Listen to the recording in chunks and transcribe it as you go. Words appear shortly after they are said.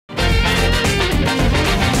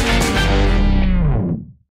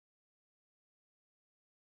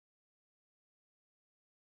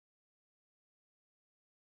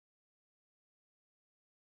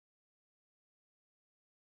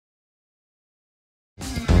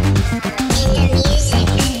You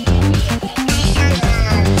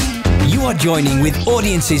are joining with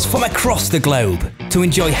audiences from across the globe to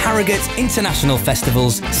enjoy Harrogate's International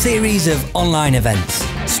Festival's series of online events,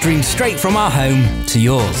 streamed straight from our home to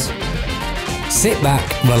yours. Sit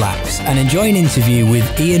back, relax and enjoy an interview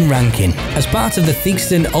with Ian Rankin as part of the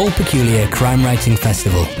Theakston Old Peculier Crime Writing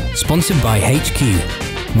Festival, sponsored by HQ.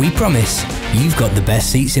 We promise you've got the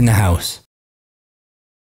best seats in the house.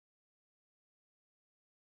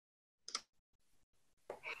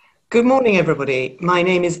 Good morning, everybody. My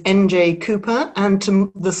name is NJ Cooper, and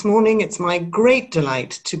this morning it's my great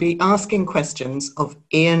delight to be asking questions of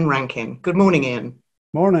Ian Rankin. Good morning, Ian.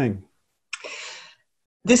 Morning.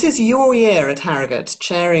 This is your year at Harrogate,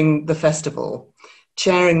 chairing the festival,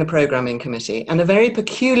 chairing the programming committee, and a very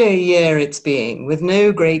peculiar year it's being, with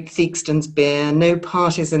no great Theakston's beer, no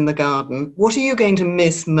parties in the garden. What are you going to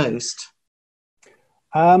miss most?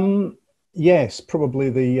 Yes, probably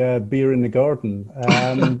the beer in the garden,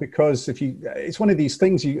 because it's one of these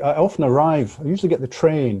things. I often arrive. I usually get the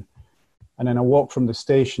train, and then I walk from the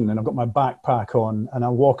station, and I've got my backpack on, and I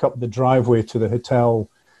walk up the driveway to the hotel,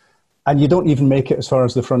 and you don't even make it as far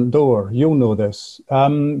as the front door. You'll know this,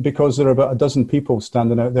 because there are about a dozen people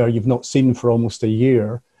standing out there you've not seen for almost a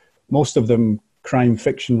year. Most of them crime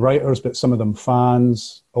fiction writers, but some of them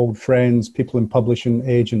fans, old friends, people in publishing,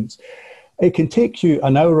 agents. It can take you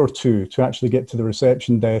an hour or two to actually get to the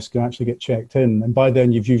reception desk and actually get checked in. And by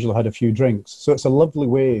then, you've usually had a few drinks. So it's a lovely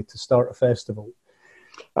way to start a festival.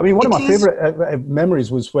 I mean, one of my favourite memories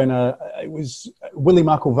was when it was Willie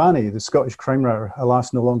McIlvanney, the Scottish crime writer,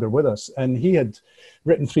 alas, no longer with us. And he had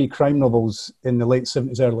written 3 crime novels in the late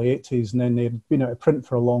 70s, early 80s, and then they'd been out of print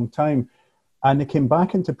for a long time. And they came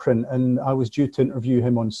back into print, and I was due to interview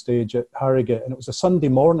him on stage at Harrogate. And it was a Sunday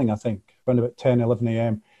morning, I think, around about 10, 11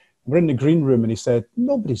 a.m. We're in the green room, and he said,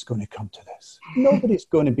 nobody's going to come to this. Nobody's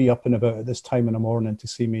going to be up and about at this time in the morning to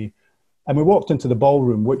see me. And we walked into the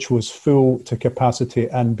ballroom, which was full to capacity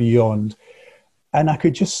and beyond. And I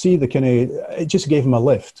could just see it just gave him a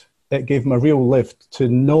lift. It gave him a real lift to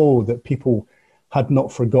know that people had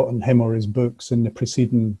not forgotten him or his books in the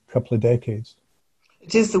preceding couple of decades.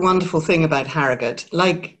 It is the wonderful thing about Harrogate.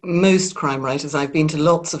 Like most crime writers, I've been to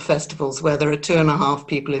lots of festivals where there are 2.5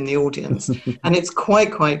 people in the audience, and it's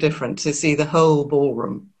quite different to see the whole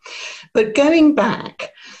ballroom. But going back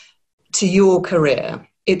to your career,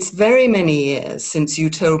 it's very many years since you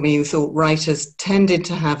told me you thought writers tended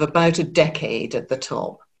to have about a decade at the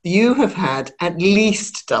top. You have had at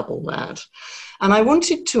least double that. And I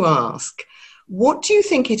wanted to ask, what do you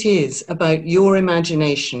think it is about your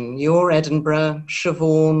imagination, your Edinburgh,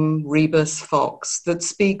 Siobhan, Rebus, Fox, that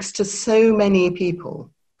speaks to so many people?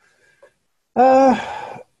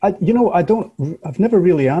 I've never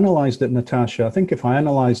really analysed it, Natasha. I think if I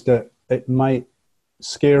analysed it, it might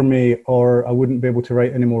scare me, or I wouldn't be able to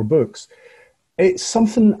write any more books. Maybe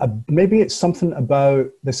it's something about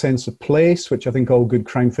the sense of place, which I think all good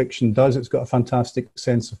crime fiction does. It's got a fantastic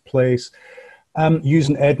sense of place.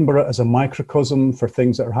 Using Edinburgh as a microcosm for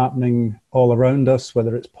things that are happening all around us,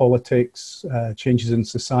 whether it's politics, changes in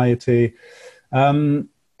society.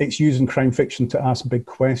 It's using crime fiction to ask big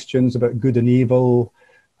questions about good and evil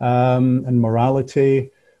and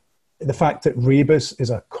morality. The fact that Rebus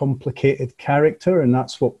is a complicated character, and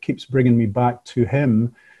that's what keeps bringing me back to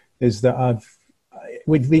him, is that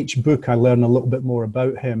with each book I learn a little bit more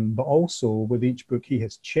about him, but also with each book he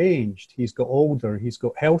has changed. He's got older, he's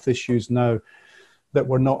got health issues now that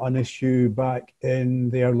were not an issue back in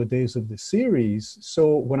the early days of the series.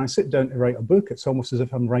 So when I sit down to write a book, it's almost as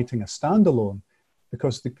if I'm writing a standalone,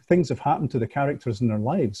 because the things have happened to the characters in their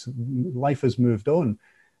lives. Life has moved on.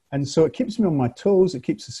 And so it keeps me on my toes, it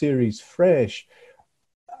keeps the series fresh.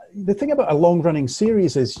 The thing about a long-running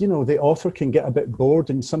series is, the author can get a bit bored,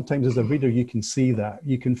 and sometimes as a reader you can see that.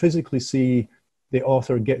 You can physically see the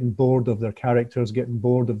author getting bored of their characters, getting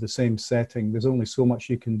bored of the same setting. There's only so much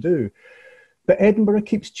you can do. But Edinburgh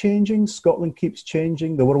keeps changing, Scotland keeps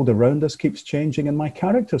changing, the world around us keeps changing, and my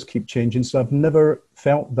characters keep changing. So I've never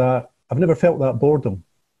felt that boredom.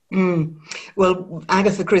 Well,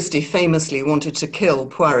 Agatha Christie famously wanted to kill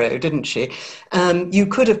Poirot, didn't she? You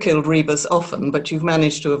could have killed Rebus often, but you've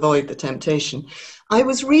managed to avoid the temptation. I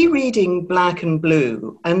was rereading Black and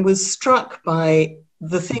Blue and was struck by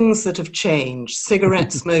the things that have changed.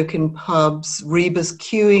 Cigarette smoke in pubs, Rebus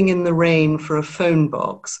queuing in the rain for a phone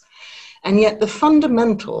box. And yet the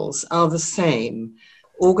fundamentals are the same.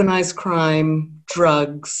 Organised crime,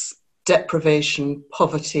 drugs, deprivation,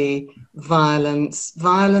 poverty, violence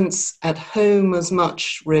at home as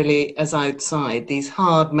much really as outside. These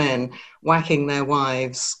hard men whacking their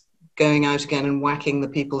wives, going out again and whacking the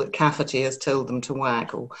people that Cafferty has told them to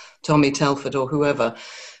whack, or Tommy Telford or whoever.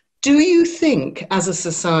 Do you think, as a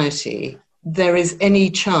society, there is any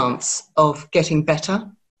chance of getting better?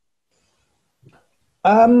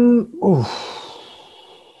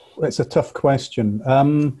 It's a tough question.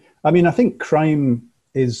 I mean, I think crime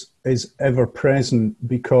is ever present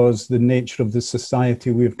because the nature of the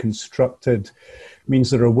society we have constructed means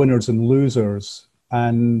there are winners and losers,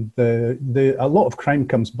 and a lot of crime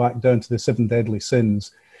comes back down to the 7 deadly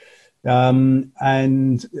sins.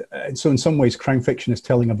 And so in some ways, crime fiction is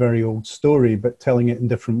telling a very old story, but telling it in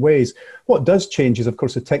different ways. What does change is, of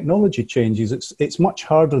course, the technology changes. It's much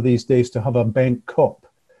harder these days to have a bent cop,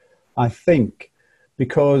 I think,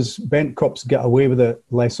 because bent cops get away with it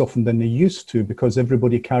less often than they used to, because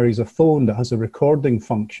everybody carries a phone that has a recording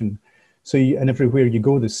function. So and everywhere you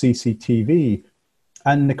go, there's CCTV.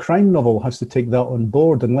 And the crime novel has to take that on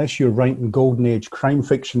board, unless you're writing golden age crime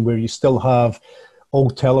fiction where you still have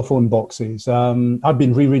old telephone boxes. I've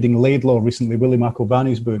been rereading Laidlaw recently, Willie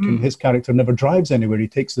McIlvanney's book, and his character never drives anywhere, he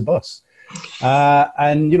takes the bus.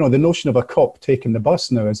 And, you know, the notion of a cop taking the bus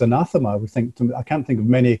now is anathema. I can't think of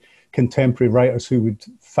many contemporary writers who would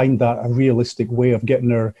find that a realistic way of getting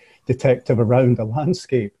their detective around a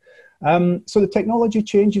landscape. So the technology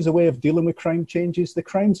changes, the way of dealing with crime changes. The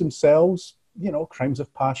crimes themselves, you know, crimes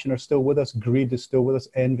of passion are still with us. Greed is still with us.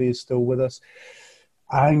 Envy is still with us.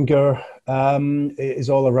 Anger is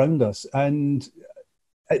all around us. And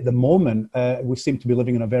at the moment, we seem to be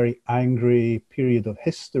living in a very angry period of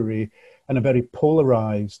history, and a very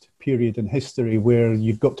polarized period in history where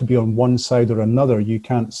you've got to be on one side or another. You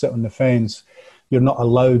can't sit on the fence. You're not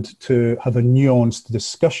allowed to have a nuanced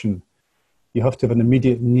discussion. You have to have an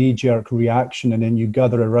immediate knee-jerk reaction, and then you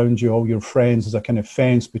gather around you all your friends as a kind of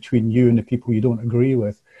fence between you and the people you don't agree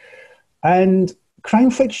with. And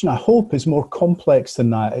crime fiction, I hope, is more complex than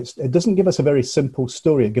that. It doesn't give us a very simple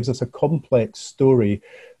story. It gives us a complex story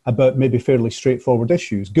about maybe fairly straightforward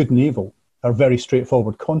issues. Good and evil are very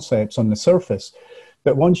straightforward concepts on the surface.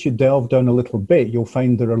 But once you delve down a little bit, you'll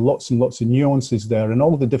find there are lots and lots of nuances there. And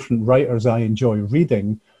all the different writers I enjoy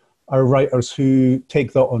reading are writers who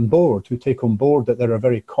take that on board, who take on board that there are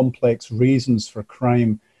very complex reasons for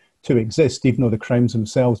crime to exist, even though the crimes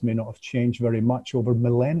themselves may not have changed very much over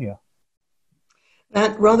millennia.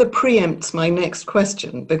 That rather preempts my next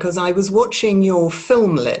question, because I was watching your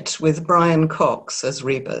Filmlit with Brian Cox as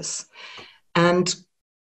Rebus, and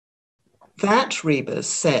that Rebus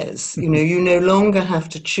says, you know, you no longer have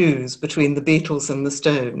to choose between the Beatles and the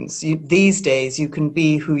Stones. These days, you can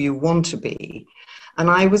be who you want to be. And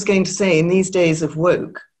I was going to say, in these days of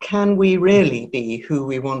woke, can we really be who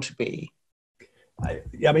we want to be?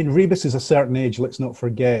 I mean, Rebus is a certain age, let's not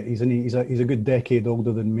forget. He's a good decade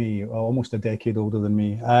older than me, almost a decade older than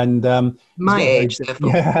me. And my age, therefore.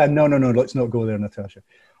 Yeah, no, let's not go there, Natasha.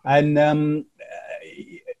 And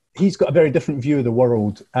he's got a very different view of the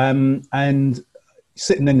world. And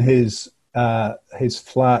sitting in his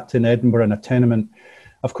flat in Edinburgh in a tenement,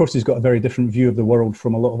 of course, he's got a very different view of the world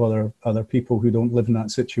from a lot of other people who don't live in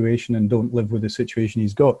that situation and don't live with the situation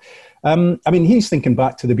he's got. I mean, he's thinking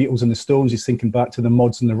back to the Beatles and the Stones. He's thinking back to the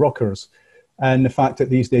Mods and the Rockers, and the fact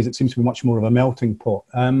that these days it seems to be much more of a melting pot.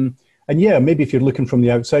 And yeah, maybe if you're looking from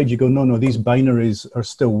the outside, you go, no, these binaries are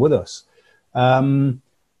still with us.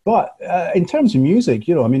 But in terms of music,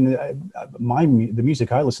 you know, I mean, the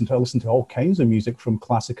music I listen to all kinds of music, from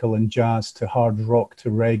classical and jazz to hard rock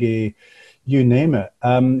to reggae, you name it.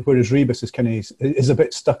 Whereas Rebus is a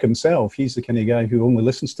bit stuck himself. He's the kind of guy who only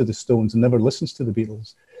listens to the Stones and never listens to the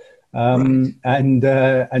Beatles. Right.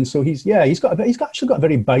 And so he's actually got a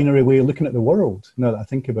very binary way of looking at the world, now that I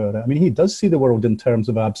think about it. I mean, he does see the world in terms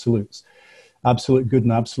of absolutes, absolute good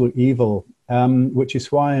and absolute evil, which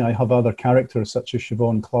is why I have other characters such as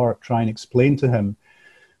Siobhan Clarke try and explain to him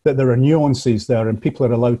that there are nuances there and people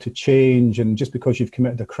are allowed to change, and just because you've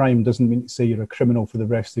committed a crime doesn't mean to say you're a criminal for the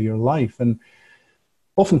rest of your life. And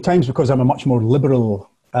oftentimes, because I'm a much more liberal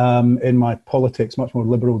in my politics, much more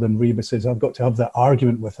liberal than Rebus is, I've got to have that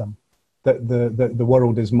argument with him that the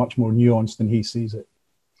world is much more nuanced than he sees it.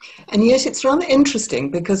 And yet it's rather interesting,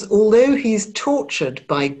 because although he's tortured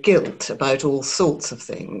by guilt about all sorts of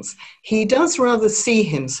things, he does rather see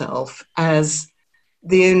himself as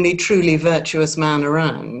the only truly virtuous man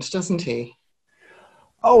around, doesn't he?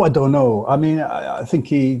 Oh, I don't know. I mean, I think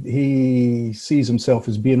he sees himself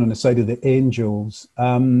as being on the side of the angels,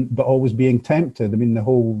 but always being tempted. I mean, the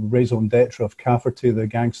whole raison d'etre of Cafferty, the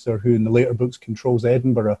gangster who in the later books controls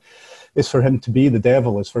Edinburgh, is for him to be the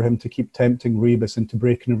devil, is for him to keep tempting Rebus into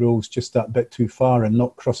breaking the rules just that bit too far and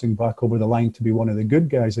not crossing back over the line to be one of the good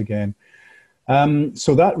guys again.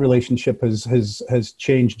 So that relationship has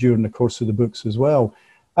changed during the course of the books as well.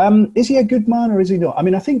 Is he a good man or is he not? I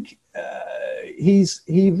mean, I think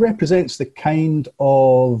he represents the kind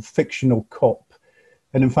of fictional cop,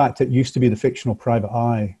 and in fact, it used to be the fictional private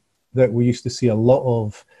eye that we used to see a lot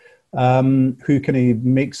of, who kind of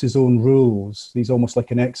makes his own rules. He's almost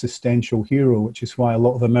like an existential hero, which is why a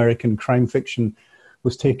lot of American crime fiction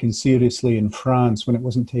was taken seriously in France when it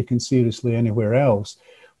wasn't taken seriously anywhere else,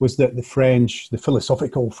 was that the French, the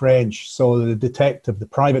philosophical French, saw the detective, the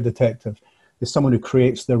private detective, is someone who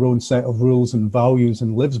creates their own set of rules and values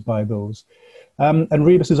and lives by those. And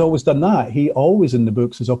Rebus has always done that. He always in the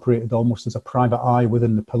books has operated almost as a private eye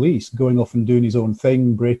within the police, going off and doing his own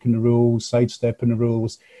thing, breaking the rules, sidestepping the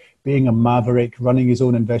rules, being a maverick, running his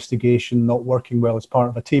own investigation, not working well as part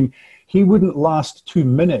of a team. He wouldn't last 2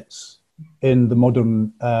 minutes in the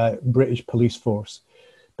modern British police force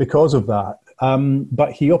because of that.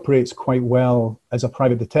 But he operates quite well as a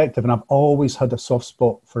private detective, and I've always had a soft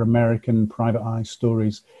spot for American private eye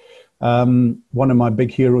stories. One of my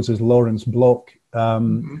big heroes is Lawrence Block,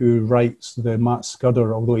 who writes the Matt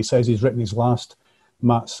Scudder, although he says he's written his last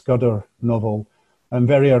Matt Scudder novel. And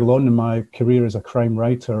very early on in my career as a crime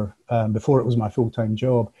writer, before it was my full-time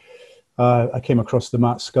job, I came across the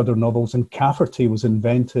Matt Scudder novels, and Cafferty was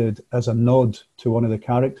invented as a nod to one of the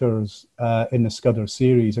characters in the Scudder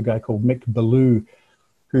series, a guy called Mick Ballou,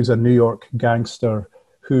 who's a New York gangster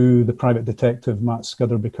who the private detective Matt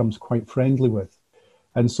Scudder becomes quite friendly with.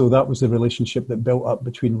 And so that was the relationship that built up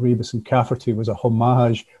between Rebus and Cafferty, was a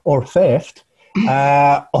homage or theft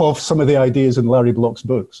of some of the ideas in Larry Block's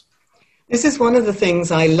books. This is one of the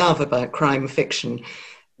things I love about crime fiction.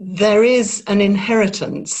 There is an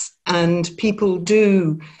inheritance, and people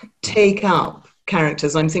do take up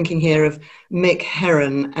characters. I'm thinking here of Mick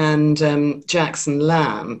Herron and Jackson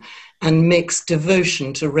Lamb, and Mick's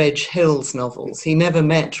devotion to Reg Hill's novels. He never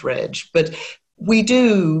met Reg, but we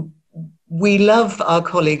love our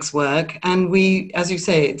colleagues' work, and we, as you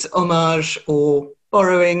say, it's homage or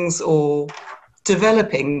borrowings or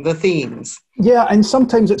developing the themes. Yeah, and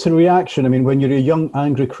sometimes it's a reaction. I mean, when you're a young,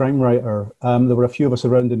 angry crime writer, there were a few of us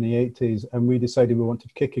around in the 80s, and we decided we wanted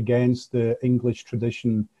to kick against the English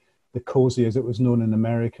tradition, the cozy as it was known in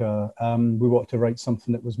America. We wanted to write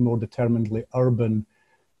something that was more determinedly urban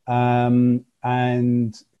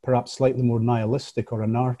and perhaps slightly more nihilistic or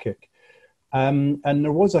anarchic. And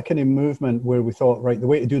there was a kind of movement where we thought, right, the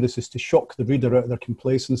way to do this is to shock the reader out of their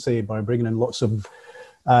complacency by bringing in lots of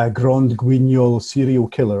Grand Guignol serial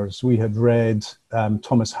killers. We had read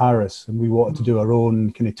Thomas Harris, and we wanted to do our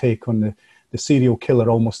own kind of take on the serial killer,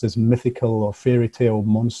 almost as mythical or fairy tale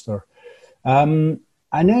monster. And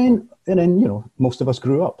then, you know, most of us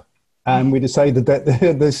grew up, and we decided that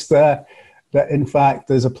that in fact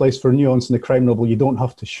there's a place for nuance in the crime novel. You don't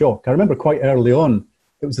have to shock. I remember quite early on,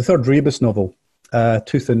 it was the third Rebus novel,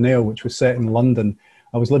 Tooth and Nail, which was set in London.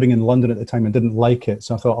 I was living in London at the time and didn't like it,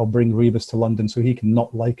 so I thought I'll bring Rebus to London so he can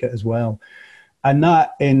not like it as well. And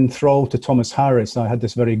that, in thrall to Thomas Harris, I had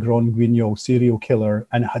this very Grand Guignol serial killer,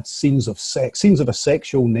 and it had scenes of sex, scenes of a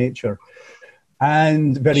sexual nature,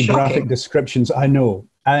 and very graphic descriptions, I know.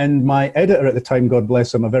 And my editor at the time, God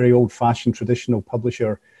bless him, a very old-fashioned traditional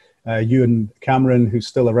publisher, Ewan Cameron, who's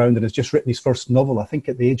still around and has just written his first novel, I think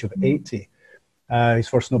at the age of 80. His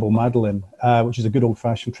first novel, Madeline, which is a good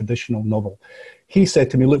old-fashioned traditional novel. He said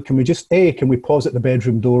to me, look, can we pause at the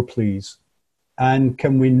bedroom door, please? And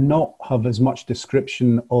can we not have as much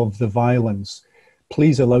description of the violence?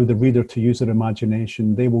 Please allow the reader to use their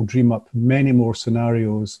imagination. They will dream up many more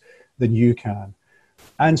scenarios than you can.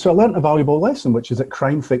 And so I learned a valuable lesson, which is that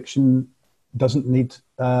crime fiction doesn't need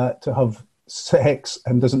to have sex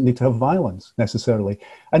and doesn't need to have violence necessarily.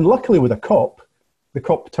 And luckily with a cop, the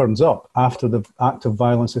cop turns up after the act of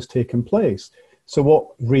violence has taken place. So what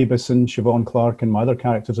Rebus and Siobhan Clarke and my other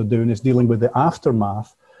characters are doing is dealing with the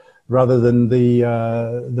aftermath rather than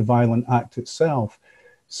the violent act itself.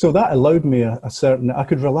 So that allowed me I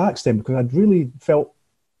could relax then, because I'd really felt,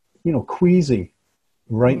 you know, queasy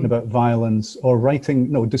writing about violence or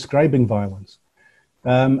describing violence.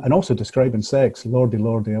 And also describing sex. Lordy,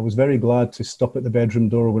 lordy. I was very glad to stop at the bedroom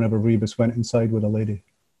door whenever Rebus went inside with a lady.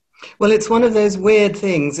 Well, it's one of those weird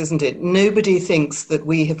things, isn't it? Nobody thinks that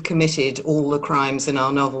we have committed all the crimes in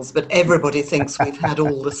our novels, but everybody thinks we've had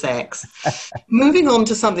all the sex. Moving on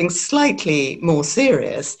to something slightly more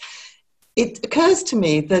serious, it occurs to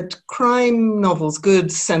me that crime novels,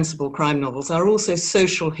 good, sensible crime novels, are also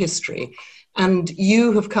social history. And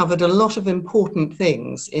you have covered a lot of important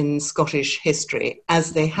things in Scottish history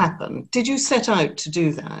as they happen. Did you set out to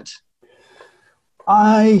do that?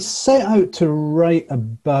 I set out to write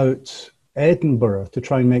about Edinburgh, to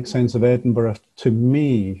try and make sense of Edinburgh to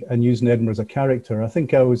me and using Edinburgh as a character. I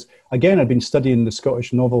think I'd been studying the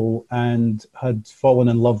Scottish novel and had fallen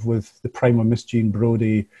in love with the prime of Miss Jean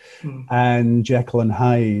Brodie and Jekyll and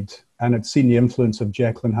Hyde, and had seen the influence of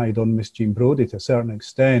Jekyll and Hyde on Miss Jean Brodie to a certain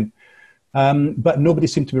extent. But nobody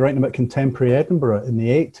seemed to be writing about contemporary Edinburgh in the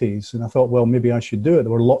 80s. And I thought, well, maybe I should do it.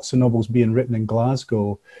 There were lots of novels being written in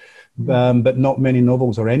Glasgow, but not many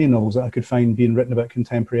novels or any novels that I could find being written about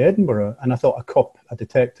contemporary Edinburgh. And I thought a cop, a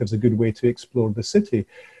detective is a good way to explore the city.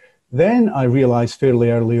 Then I realised fairly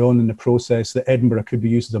early on in the process that Edinburgh could be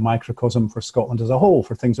used as a microcosm for Scotland as a whole,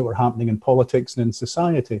 for things that were happening in politics and in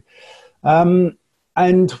society.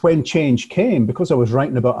 And when change came, because I was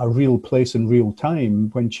writing about a real place in real time,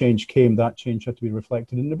 when change came, that change had to be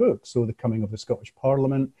reflected in the book. So the coming of the Scottish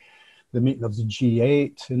Parliament, the meeting of the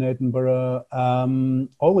G8 in Edinburgh,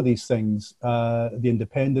 all of these things, the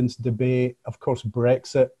independence debate, of course,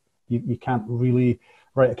 Brexit. You can't really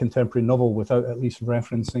write a contemporary novel without at least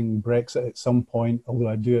referencing Brexit at some point, although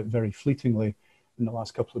I do it very fleetingly in the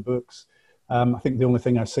last couple of books. I think the only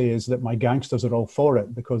thing I say is that my gangsters are all for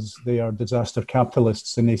it because they are disaster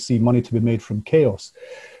capitalists and they see money to be made from chaos.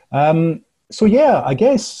 So yeah, I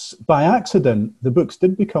guess by accident, the books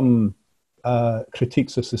did become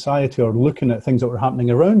critiques of society or looking at things that were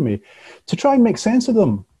happening around me to try and make sense of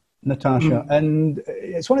them, Natasha. And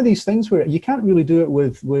it's one of these things where you can't really do it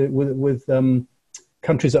with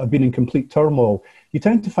countries that have been in complete turmoil. You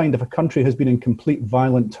tend to find if a country has been in complete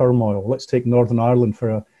violent turmoil, let's take Northern Ireland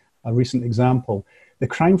for a recent example, the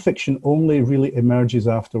crime fiction only really emerges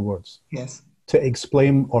afterwards. Yes. To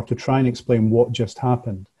explain or to try and explain what just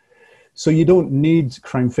happened. So you don't need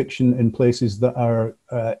crime fiction in places that are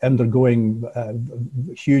undergoing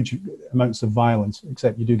huge amounts of violence,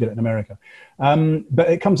 except you do get it in America.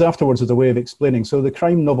 But it comes afterwards as a way of explaining. So the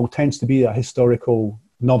crime novel tends to be a historical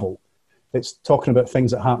novel. It's talking about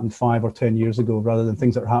things that happened 5 or 10 years ago rather than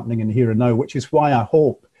things that are happening in here and now, which is why I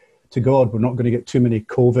hope to God we're not going to get too many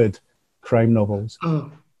COVID crime novels.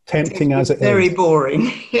 Tempting as it is. Very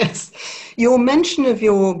boring, yes. Your mention of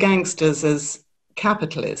your gangsters as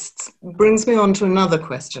capitalists brings me on to another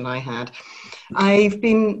question I had. I've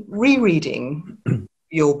been rereading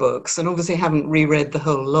your books and obviously haven't reread the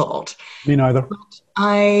whole lot. Me neither. But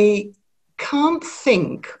I can't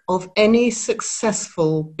think of any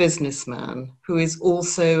successful businessman who is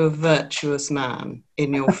also a virtuous man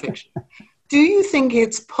in your fiction. Do you think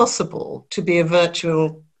it's possible to be a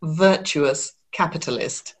virtuous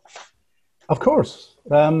capitalist? Of course.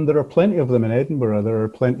 There are plenty of them in Edinburgh. There are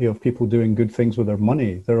plenty of people doing good things with their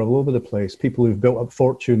money. They're all over the place. People who've built up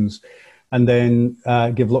fortunes and then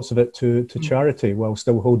give lots of it to charity while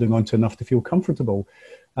still holding on to enough to feel comfortable.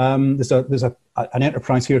 There's an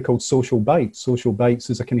enterprise here called Social Bites. Social Bites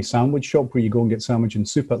is a kind of sandwich shop where you go and get sandwich and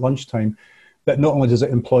soup at lunchtime. But not only does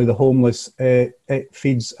it employ the homeless, it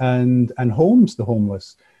feeds and homes the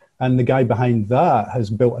homeless. And the guy behind that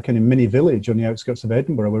has built a kind of mini village on the outskirts of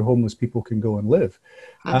Edinburgh where homeless people can go and live.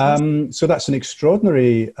 So that's an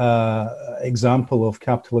extraordinary example of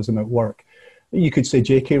capitalism at work. You could say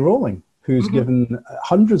J.K. Rowling, who's given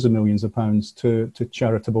hundreds of millions of pounds to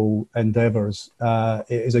charitable endeavours,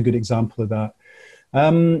 is a good example of that.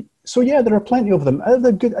 So yeah, there are plenty of them.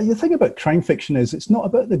 The thing about crime fiction is it's not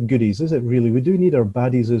about the goodies, is it really? We do need our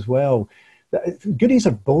baddies as well. Goodies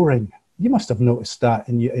are boring. You must have noticed that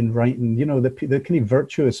in writing. You know, the kind of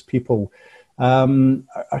virtuous people are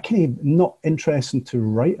kind of not interesting to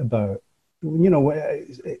write about. You know,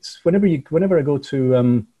 it's whenever I go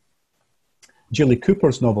to Jilly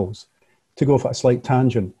Cooper's novels, to go for a slight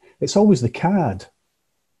tangent, it's always the cad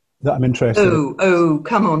that I'm interested in. Oh,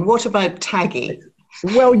 come on. What about Taggy?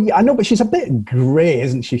 Well, yeah, I know, but she's a bit grey,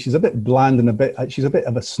 isn't she? She's a bit bland and she's a bit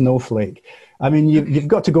of a snowflake. I mean, you've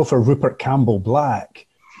got to go for Rupert Campbell Black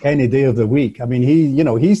any day of the week. I mean,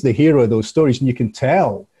 he's the hero of those stories, and you can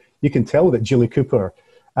tell that Jilly Cooper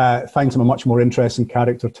finds him a much more interesting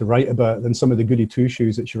character to write about than some of the goody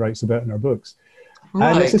two-shoes that she writes about in her books.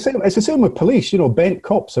 Right. And it's the same with police. You know, bent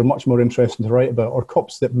cops are much more interesting to write about, or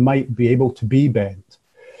cops that might be able to be bent.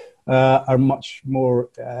 Are much more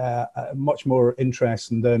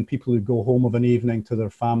interesting than people who go home of an evening to their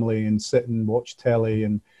family and sit and watch telly.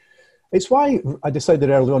 And it's why I decided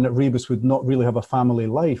early on that Rebus would not really have a family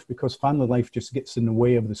life, because family life just gets in the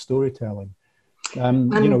way of the storytelling. You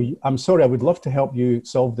know, I'm sorry, I would love to help you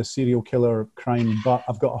solve the serial killer crime, but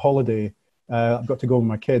I've got a holiday. I've got to go with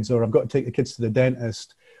my kids, or I've got to take the kids to the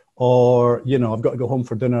dentist, or, you know, I've got to go home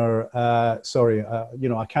for dinner. You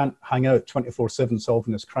know, I can't hang out 24/7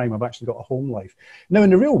 solving this crime. I've actually got a home life. Now, in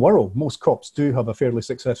the real world, most cops do have a fairly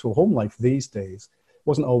successful home life these days.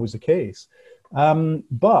 Wasn't always the case.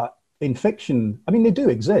 But in fiction, I mean, they do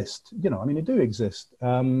exist. They do exist.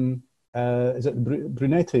 Is it the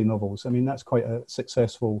Brunetti novels? I mean, that's quite a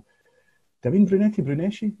successful. Do I mean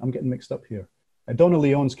Bruneschi? I'm getting mixed up here. Donna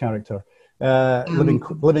Leon's character, living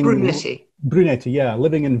Brunetti, yeah,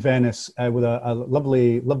 living in Venice with a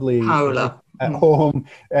lovely Paola at home,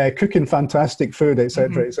 cooking fantastic food,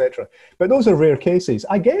 etc., etc. But those are rare cases.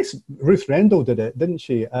 I guess Ruth Rendell did it, didn't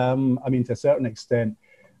she? I mean, to a certain extent.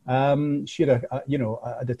 She had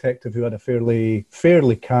a detective who had a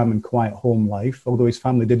fairly calm and quiet home life, although his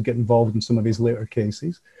family did get involved in some of his later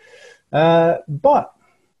cases. But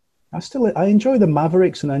I enjoy the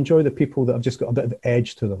mavericks, and I enjoy the people that have just got a bit of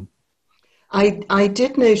edge to them. I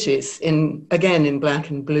did notice in Black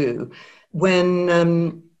and Blue,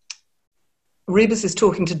 when Rebus is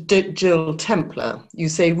talking to Jill Templar, you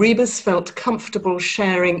say Rebus felt comfortable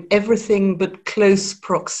sharing everything but close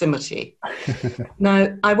proximity.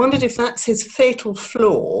 Now, I wondered if that's his fatal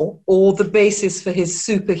flaw or the basis for his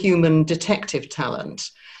superhuman detective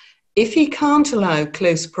talent. If he can't allow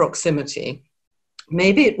close proximity,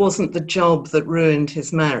 maybe it wasn't the job that ruined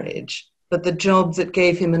his marriage, but the job that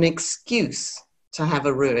gave him an excuse to have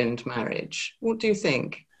a ruined marriage. What do you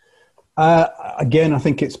think? Again, I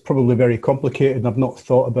think it's probably very complicated, and I've not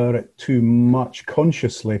thought about it too much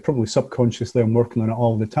consciously. Probably subconsciously, I'm working on it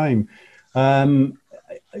all the time.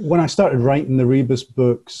 When I started writing the Rebus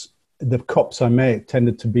books, the cops I met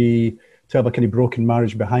tended to have a kind of broken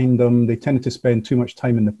marriage behind them. They tended to spend too much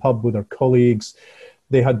time in the pub with their colleagues.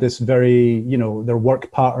 They had this very, their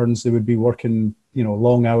work patterns. They would be working,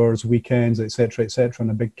 long hours, weekends, etc.,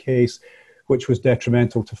 on a big case, which was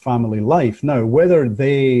detrimental to family life. Now, whether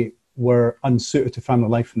they were unsuited to family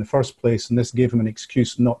life in the first place, and this gave them an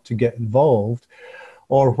excuse not to get involved,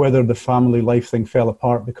 or whether the family life thing fell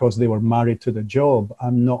apart because they were married to the job,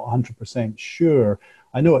 I'm not 100% sure.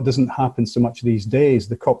 I know it doesn't happen so much these days.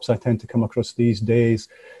 The cops I tend to come across these days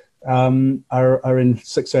are in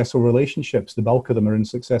successful relationships. The bulk of them are in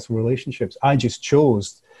successful relationships. I just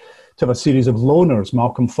chose to have a series of loners.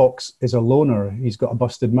 Malcolm Fox is a loner. He's got a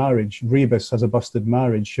busted marriage. Rebus has a busted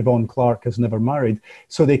marriage. Siobhan Clarke has never married.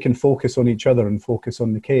 So they can focus on each other and focus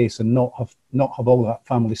on the case and not have all that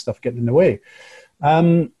family stuff getting in the way.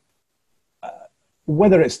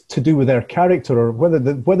 Whether it's to do with their character or whether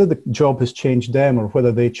the job has changed them or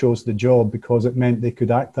whether they chose the job because it meant they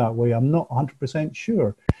could act that way, I'm not 100%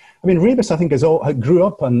 sure. I mean, Rebus, I think, grew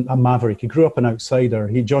up a maverick. He grew up an outsider.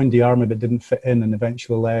 He joined the army but didn't fit in and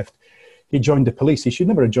eventually left. He joined the police. He should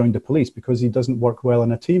never have joined the police because he doesn't work well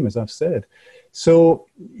in a team, as I've said. So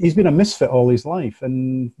he's been a misfit all his life,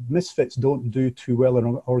 and misfits don't do too well in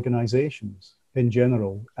organisations in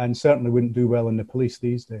general, and certainly wouldn't do well in the police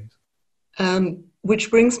these days.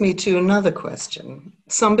 Which brings me to another question.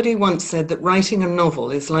 Somebody once said that writing a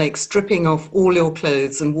novel is like stripping off all your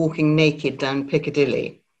clothes and walking naked down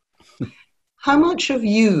Piccadilly. How much of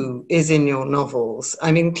you is in your novels?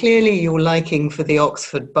 I mean, clearly your liking for the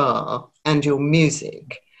Oxford Bar and your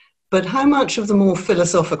music, but how much of the more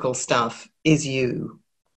philosophical stuff is you?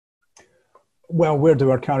 Well, where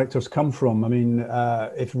do our characters come from? I mean,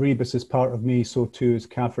 if Rebus is part of me, so too is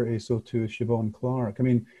Cafferty, so too is Siobhan Clarke. I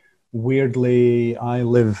mean, weirdly, I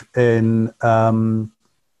live in a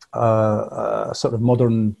sort of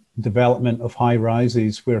modern development of high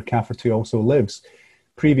rises where Cafferty also lives.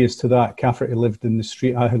 Previous to that, Cafferty lived in the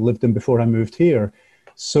street I had lived in before I moved here.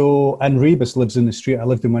 So, and Rebus lives in the street I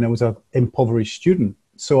lived in when I was an impoverished student.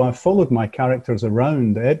 So I followed my characters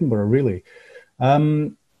around Edinburgh, really.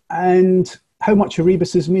 And how much of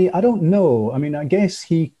Rebus is me? I don't know. I mean, I guess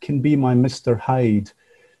he can be my Mr. Hyde.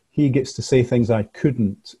 He gets to say things I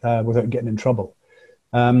couldn't without getting in trouble.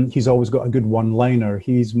 He's always got a good one-liner.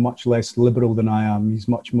 He's much less liberal than I am. He's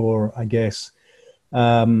much more, I guess,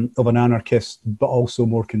 of an anarchist, but also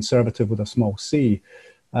more conservative with a small c,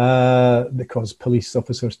 because police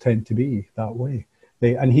officers tend to be that way.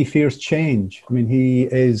 And he fears change. I mean, he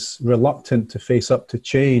is reluctant to face up to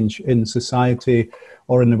change in society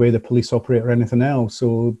or in the way the police operate or anything else.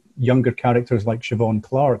 So younger characters like Siobhan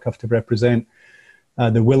Clarke have to represent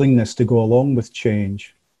the willingness to go along with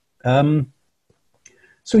change.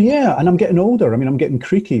 So yeah, and I'm getting older. I mean, I'm getting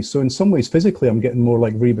creaky. So in some ways, physically, I'm getting more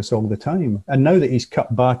like Rebus all the time. And now that he's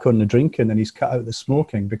cut back on the drinking and he's cut out the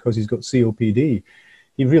smoking because he's got COPD,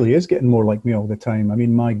 he really is getting more like me all the time. I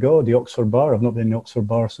mean, my God, the Oxford Bar, I've not been in the Oxford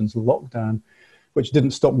Bar since lockdown, which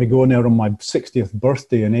didn't stop me going there on my 60th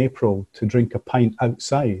birthday in April to drink a pint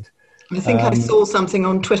outside. I think I saw something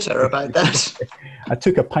on Twitter about that. I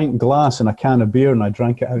took a pint glass and a can of beer and I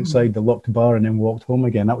drank it outside the locked bar and then walked home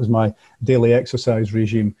again. That was my daily exercise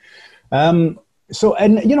regime. So,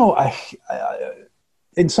 and you know,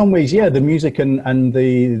 in some ways, yeah, the music and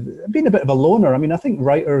the being a bit of a loner. I mean, I think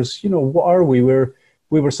writers, you know, what are we?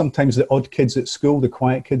 We were sometimes the odd kids at school, the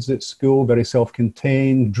quiet kids at school, very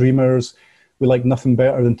self-contained, dreamers. We like nothing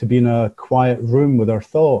better than to be in a quiet room with our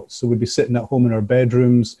thoughts. So we'd be sitting at home in our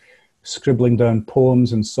bedrooms, scribbling down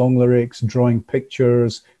poems and song lyrics, drawing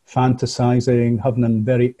pictures, fantasizing, having a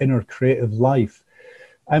very inner creative life.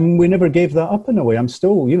 And we never gave that up in a way. I'm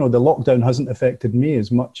still, you know, the lockdown hasn't affected me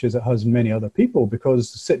as much as it has many other people, because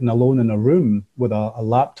sitting alone in a room with a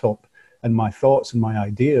laptop and my thoughts and my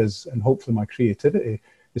ideas and hopefully my creativity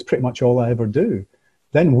is pretty much all I ever do.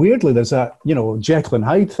 Then weirdly, there's that, you know, Jekyll and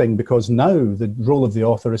Hyde thing, because now the role of the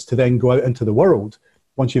author is to then go out into the world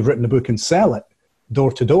once you've written a book and sell it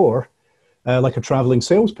door to door, like a traveling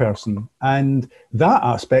salesperson. And that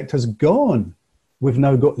aspect has gone. We've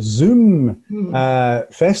now got Zoom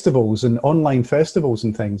festivals and online festivals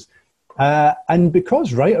and things. And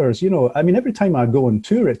because writers, you know, I mean, every time I go on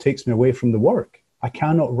tour, it takes me away from the work. I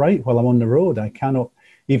cannot write while I'm on the road. I cannot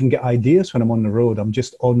even get ideas when I'm on the road. I'm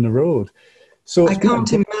just on the road. So I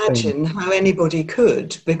can't imagine how anybody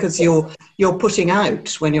could, because you're putting out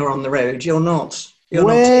when you're on the road. You're not.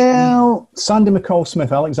 Well, Sandy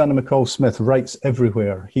McCall-Smith, Alexander McCall-Smith writes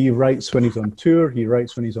everywhere. He writes when he's on tour. He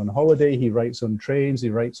writes when he's on holiday. He writes on trains. He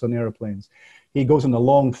writes on airplanes. He goes on a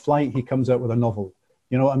long flight. He comes out with a novel.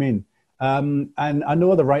 You know what I mean? And I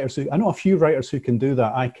know other writers I know a few writers who can do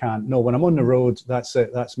that. I can't. No, when I'm on the road, that's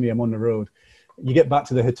it. That's me. I'm on the road. You get back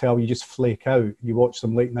to the hotel, you just flake out. You watch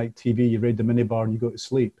some late night TV, you read the minibar and you go to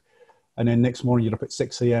sleep. And then next morning you're up at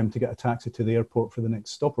 6 a.m. to get a taxi to the airport for the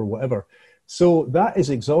next stop or whatever. So that is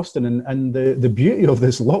exhausting. And the beauty of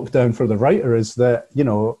this lockdown for the writer is that, you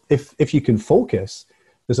know, if you can focus,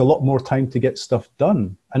 there's a lot more time to get stuff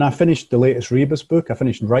done. And I finished the latest Rebus book. I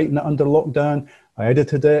finished writing it under lockdown. I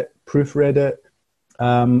edited it, proofread it.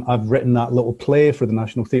 I've written that little play for the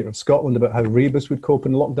National Theatre of Scotland about how Rebus would cope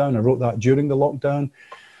in lockdown. I wrote that during the lockdown.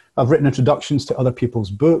 I've written introductions to other people's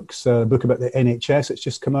books, a book about the NHS that's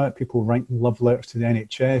just come out, people writing love letters to the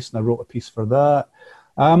NHS, and I wrote a piece for that.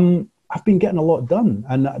 I've been getting a lot done,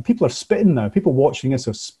 and people are spitting now. People watching this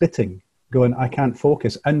are spitting, going, I can't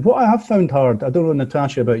focus. And what I have found hard, I don't know,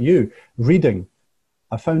 Natasha, about you, reading.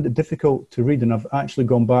 I found it difficult to read, and I've actually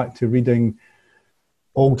gone back to reading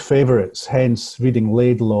old favourites, hence reading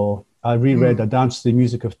Laidlaw. I reread A Dance to the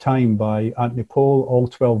Music of Time by Anthony Powell, all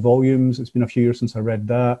 12 volumes. It's been a few years since I read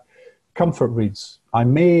that. Comfort reads. I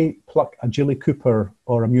may pluck a Jilly Cooper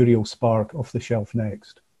or a Muriel Spark off the shelf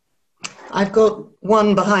next. I've got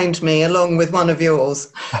one behind me along with one of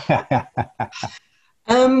yours.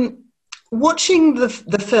 Watching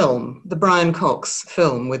the film, the Brian Cox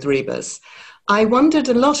film with Rebus, I wondered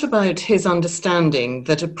a lot about his understanding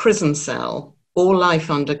that a prison cell or life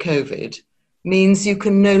under COVID means you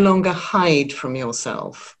can no longer hide from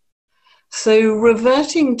yourself. So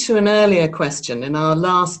reverting to an earlier question in our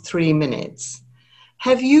last 3 minutes,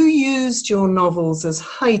 have you used your novels as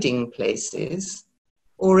hiding places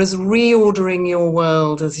or as reordering your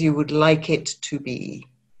world as you would like it to be?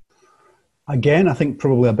 Again, I think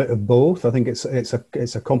probably a bit of both. I think it's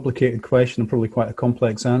a complicated question and probably quite a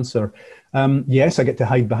complex answer. Yes, I get to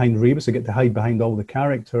hide behind Rebus. I get to hide behind all the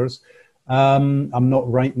characters. I'm not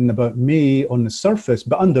writing about me on the surface,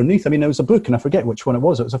 but underneath, I mean, there was a book, and I forget which one it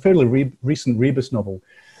was. It was a fairly recent Rebus novel,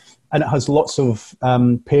 and it has lots of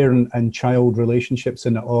parent and child relationships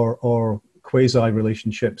in it, or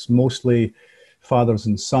quasi-relationships, mostly fathers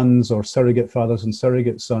and sons, or surrogate fathers and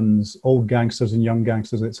surrogate sons, old gangsters and young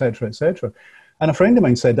gangsters, etc., etc. And a friend of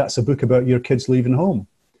mine said, that's a book about your kids leaving home.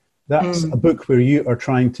 That's a book where you are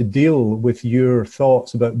trying to deal with your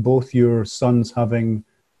thoughts about both your sons having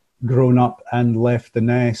grown up and left the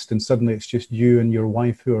nest, and suddenly it's just you and your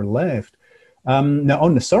wife who are left. Now,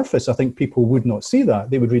 on the surface, I think people would not see that.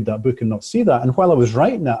 They would read that book and not see that. And while I was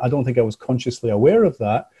writing it, I don't think I was consciously aware of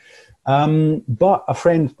that. But a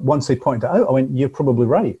friend, once they pointed it out, I went, you're probably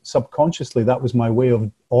right. Subconsciously, that was my way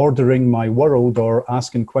of ordering my world or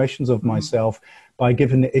asking questions of myself by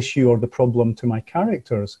giving the issue or the problem to my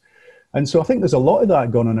characters. And so I think there's a lot of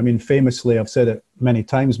that going on. I mean, famously, I've said it many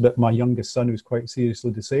times, but my youngest son, who's quite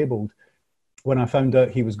seriously disabled, when I found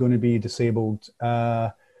out he was going to be disabled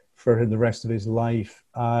for the rest of his life,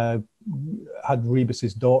 I had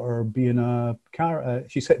Rebus's daughter be in a car.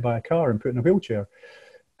 She's hit by a car and put in a wheelchair.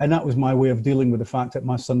 And that was my way of dealing with the fact that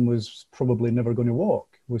my son was probably never going to walk.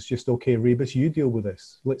 It was just, okay, Rebus, you deal with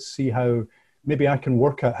this. Let's see how, maybe I can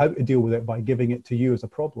work out how to deal with it by giving it to you as a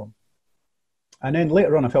problem. And then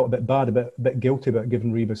later on, I felt a bit bad, a bit guilty about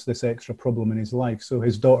giving Rebus this extra problem in his life. So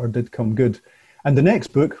his daughter did come good. And the next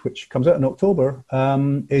book, which comes out in October,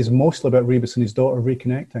 is mostly about Rebus and his daughter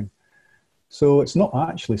reconnecting. So it's not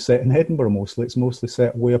actually set in Edinburgh mostly. It's mostly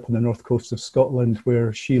set way up on the north coast of Scotland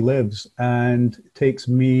where she lives, and it takes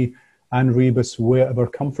me and Rebus way out of our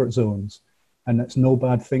comfort zones. And it's no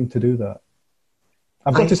bad thing to do that.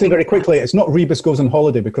 I've got to say very quickly, it's not Rebus goes on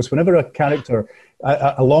holiday, because whenever a character,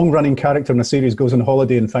 a long-running character in a series goes on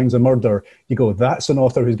holiday and finds a murder, you go, that's an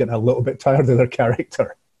author who's getting a little bit tired of their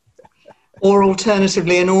character. Or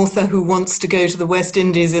alternatively, an author who wants to go to the West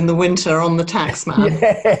Indies in the winter on the Taxman.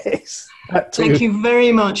 Yes. Thank you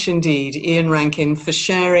very much indeed, Ian Rankin, for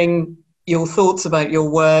sharing your thoughts about your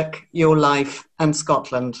work, your life, and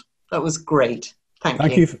Scotland. That was great.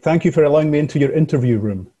 Thank you. Thank you for allowing me into your interview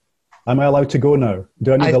room. Am I allowed to go now?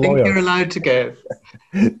 Do I need a lawyer? I think you're allowed to go.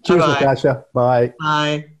 Cheers, Natasha. Bye.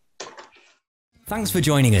 Bye. Thanks for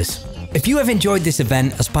joining us. If you have enjoyed this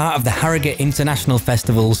event as part of the Harrogate International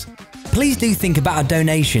Festivals, please do think about a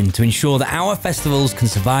donation to ensure that our festivals can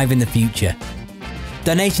survive in the future.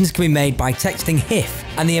 Donations can be made by texting HIF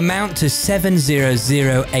and the amount to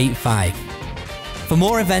 70085. For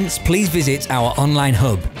more events, please visit our online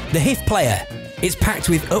hub, the HIF Player. It's packed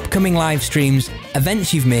with upcoming live streams,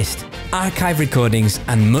 events you've missed, archive recordings,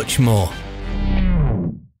 and much more.